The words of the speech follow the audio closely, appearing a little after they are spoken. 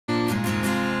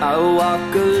I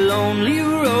walk a lonely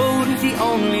road, the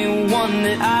only one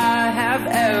that I have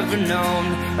ever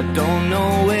known. I don't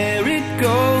know where it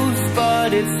goes,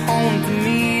 but it's home to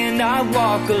me, and I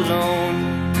walk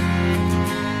alone.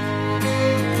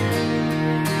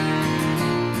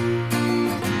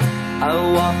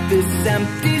 I walk this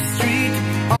empty street.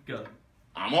 Go.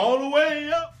 I'm all the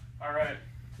way up. All right,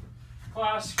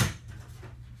 class.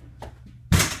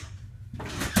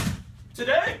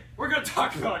 Today, we're gonna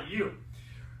talk about you.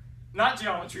 Not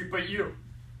geometry, but you.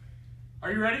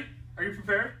 Are you ready? Are you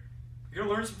prepared? You're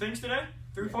gonna learn some things today?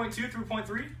 3.2,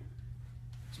 3.3?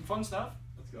 Some fun stuff?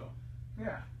 Let's go.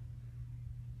 Yeah.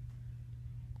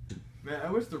 Man,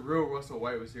 I wish the real Russell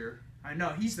White was here. I know,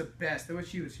 he's the best. I wish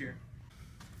he was here.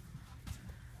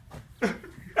 Oh,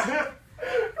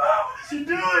 what is she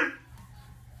doing?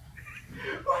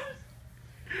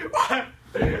 What?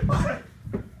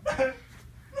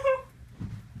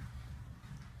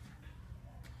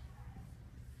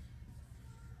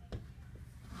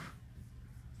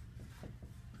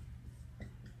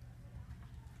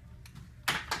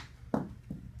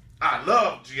 I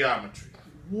love geometry.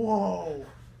 Whoa.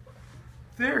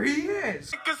 There he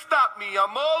is. You can stop me,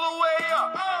 I'm all the way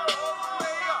up. All the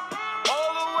way up.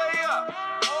 All the way up.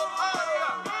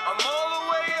 I'm all the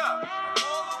way up.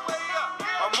 All the way up.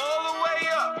 I'm all the way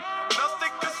up.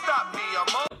 Nothing can stop me,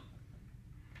 I'm all.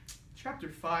 Chapter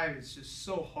 5 is just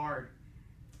so hard.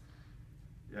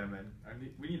 Yeah, man.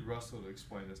 We need Russell to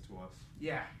explain this to us.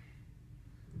 Yeah.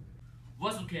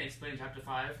 Russell can explain chapter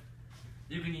 5.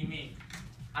 You can need me.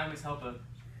 I'm his helper.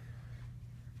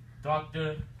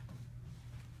 Dr.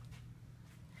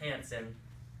 Hansen.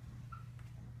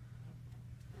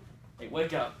 Hey,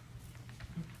 wake up.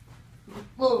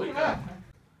 Whoa. Wake up.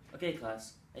 Okay,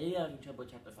 class. Are you having trouble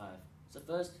with chapter 5? So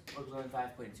first, we're going to learn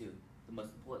 5.2, the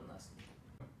most important lesson.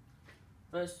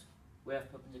 First, we have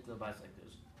perpendicular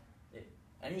bisectors.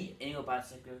 Any angle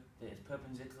bisector that is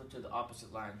perpendicular to the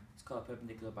opposite line is called a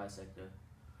perpendicular bisector.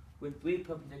 When three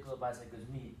perpendicular bisectors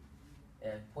meet,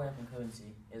 a point of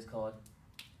concurrency is called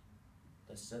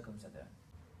the circumcenter.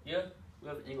 Here, we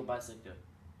have an angle bisector.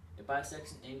 It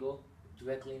bisects an angle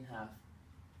directly in half.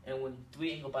 And when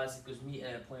three angle bisectors meet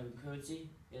at a point of concurrency,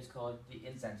 it is called the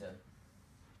incenter.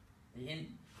 The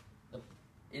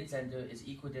incenter is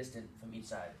equidistant from each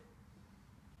side.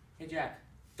 Hey Jack,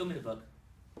 throw me the book.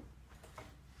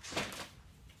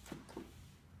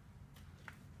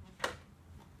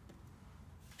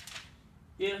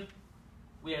 Here,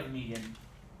 we have a median.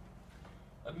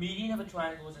 A median of a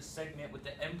triangle is a segment with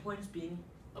the endpoints being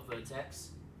a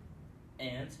vertex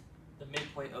and the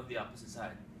midpoint of the opposite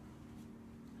side.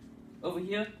 Over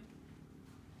here,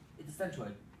 it's the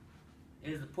centroid.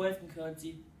 It is the point of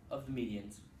concurrency of the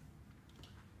medians.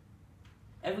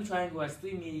 Every triangle has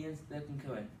three medians that are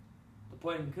concurrent. The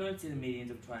point of concurrency of the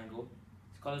medians of a triangle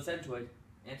is called a centroid,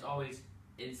 and it's always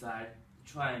inside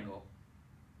the triangle.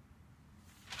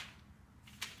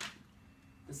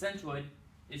 The centroid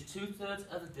is 2/3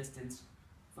 of the distance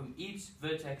from each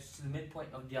vertex to the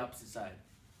midpoint of the opposite side.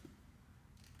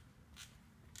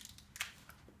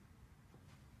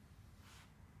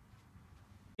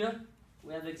 Here,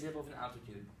 we have the example of an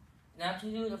altitude. An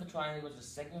altitude of a triangle is a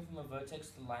segment from a vertex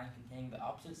to the line containing the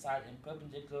opposite side and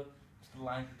perpendicular to the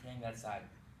line containing that side.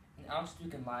 An altitude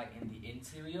can lie in the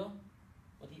interior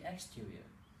or the exterior.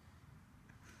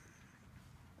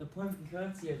 The point of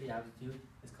concurrency of the altitude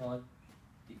is called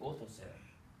the orthocenter.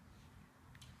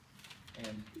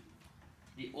 And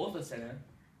the orthocenter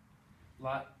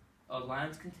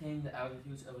lines containing the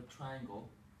altitudes of a triangle,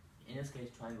 in this case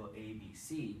triangle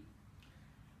ABC,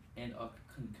 and are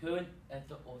concurrent at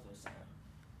the orthocenter.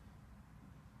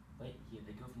 Right here,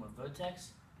 they go from a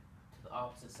vertex to the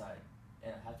opposite side,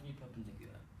 and it has to be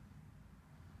perpendicular.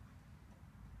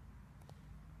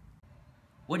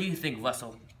 What do you think,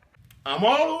 Russell? I'm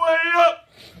all the way up.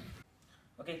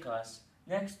 Okay, class.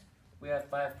 Next, we have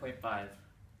 5.5,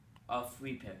 our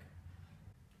free pick.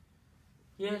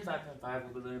 Here in 5.5,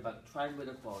 we'll be learning about triangle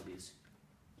inequalities.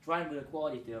 The triangle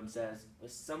inequality theorem says the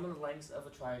sum of the lengths of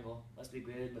a triangle must be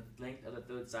greater than the length of the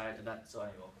third side of that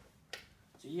triangle.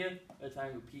 So here, we have a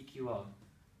triangle PQR,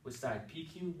 with side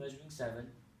PQ measuring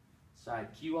 7,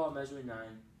 side QR measuring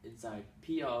 9, and side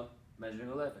PR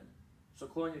measuring 11. So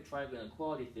according to triangle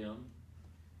inequality theorem,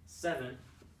 7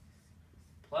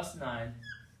 plus 9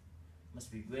 must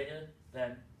be greater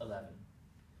than 11.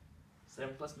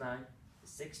 7 plus 9 is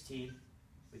 16,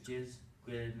 which is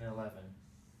greater than 11.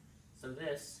 So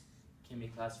this can be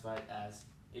classified as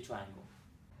a triangle.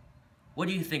 What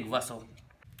do you think, Russell?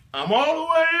 I'm all the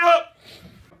way up.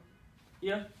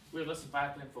 Here, we have lesson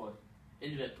 5.4,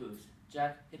 indirect proofs.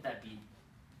 Jack, hit that beat.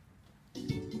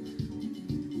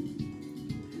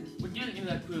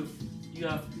 continue that proof, you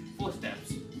have 4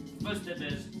 steps. First step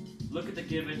is look at the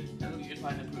given and look at what you're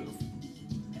trying to prove.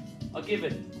 A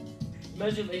given.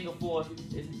 Measure of angle 4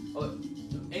 is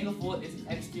angle 4 is an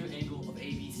exterior angle of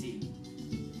ABC.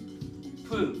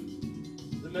 Prove.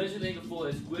 The measure of angle 4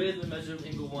 is greater than the measure of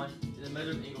angle 1, and the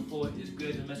measure of angle 4 is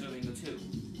greater than the measure of angle 2.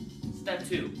 Step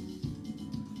 2.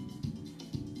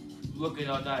 Look at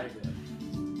our diagram.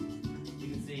 You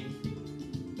can see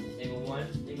angle 1,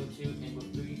 angle 2, angle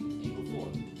 3, angle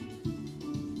 4.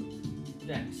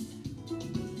 Next,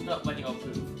 start writing our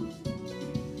proof.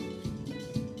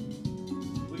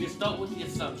 We can start with the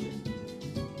assumption.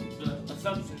 The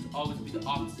assumptions always be the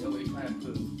opposite of what you're trying to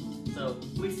prove. So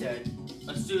we said,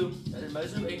 assume that the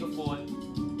measure of angle 4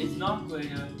 is not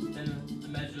greater than the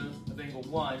measure of angle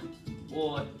 1,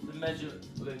 or the measure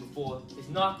of angle 4 is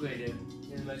not greater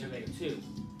than the measure of angle 2.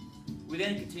 We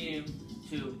then continue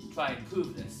to try and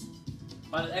prove this.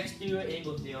 By the exterior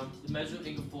angle theorem, the measure of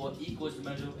angle 4 equals the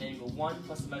measure of angle 1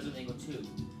 plus the measure of angle 2.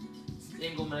 Since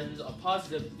angle measures are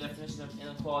positive, the definition of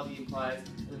inequality implies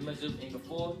that the measure of angle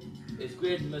 4 is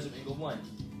greater than the measure of angle 1.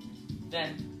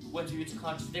 Then, once we reach a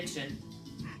contradiction,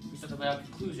 we start to write our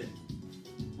conclusion.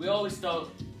 We always start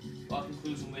our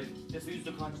conclusion with this leads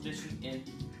to contradiction in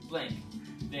blank.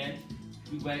 Then,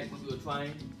 we write what we were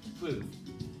trying to prove.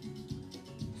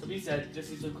 So we said this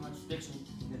leads to a contradiction.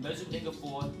 The measure of angle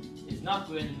 4 is not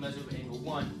greater than the measure of angle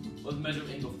 1, or the measure of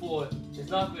angle 4 is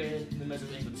not greater than the measure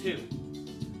of angle 2.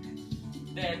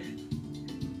 Then,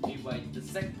 we write the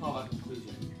second part of our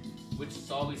conclusion, which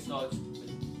always starts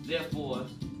with therefore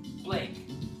blank.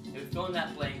 And we fill in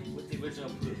that blank with the original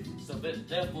proof. So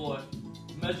therefore,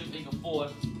 the measure of angle 4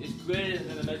 is greater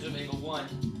than the measure of angle 1,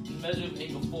 and the measure of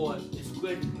angle 4 is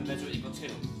greater than the measure of angle 2.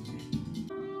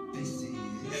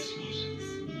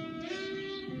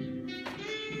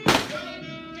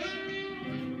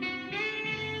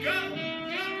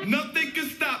 Nothing can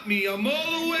stop me, I'm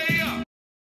all the way up.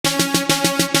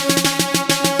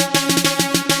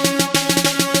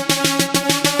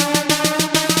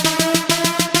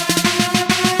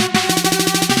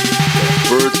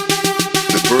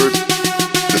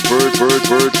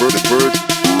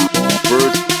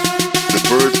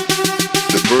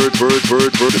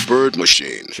 The bird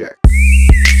machine. Check.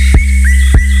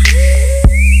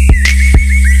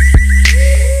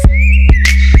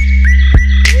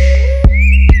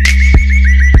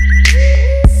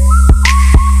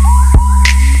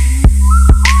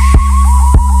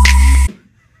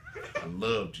 I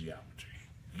love geometry.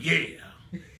 Yeah.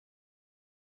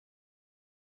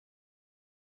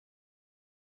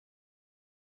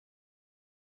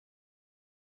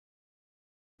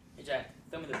 Hey Jack,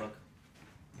 throw me the book.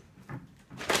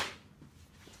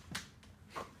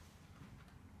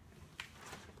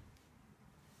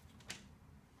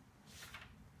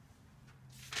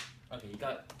 Okay,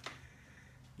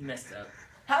 you messed up.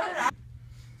 How did I?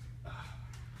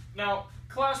 Now,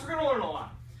 class, we're gonna learn a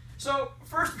lot. So,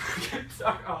 first,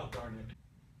 oh darn it.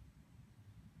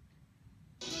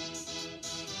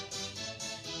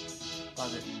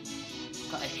 Pause it.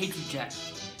 God, I hate you, Jack.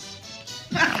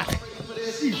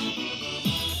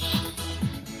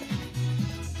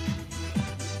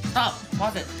 Stop!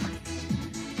 Pause it!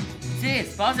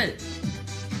 Serious, pause it!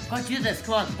 Go do this,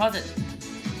 come on, pause it!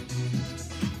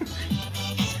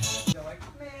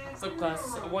 So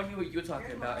class, I want to hear what you're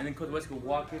talking about, and then Coach West go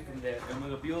walk in from there, and we're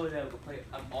gonna be over there, we'll play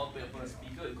all the way up on the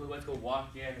speaker, and Coach West go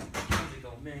walk in, and he's gonna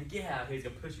go, man, get out of here, he's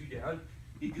gonna push you down,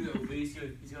 he's gonna erase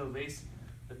you, he's gonna erase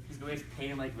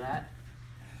pain like that,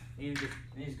 and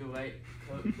he's gonna write,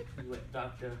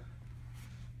 Dr.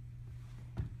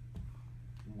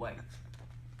 White.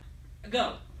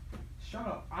 Go! Shut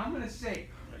up. I'm gonna say.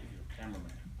 Cameraman.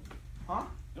 Huh?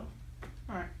 No.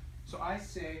 Alright. So I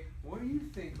say, what do you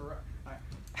think, Alright.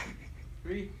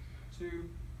 3, 2,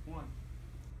 1.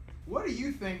 What do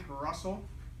you think, Russell?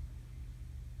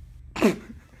 I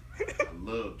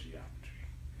love geometry.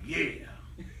 Yeah.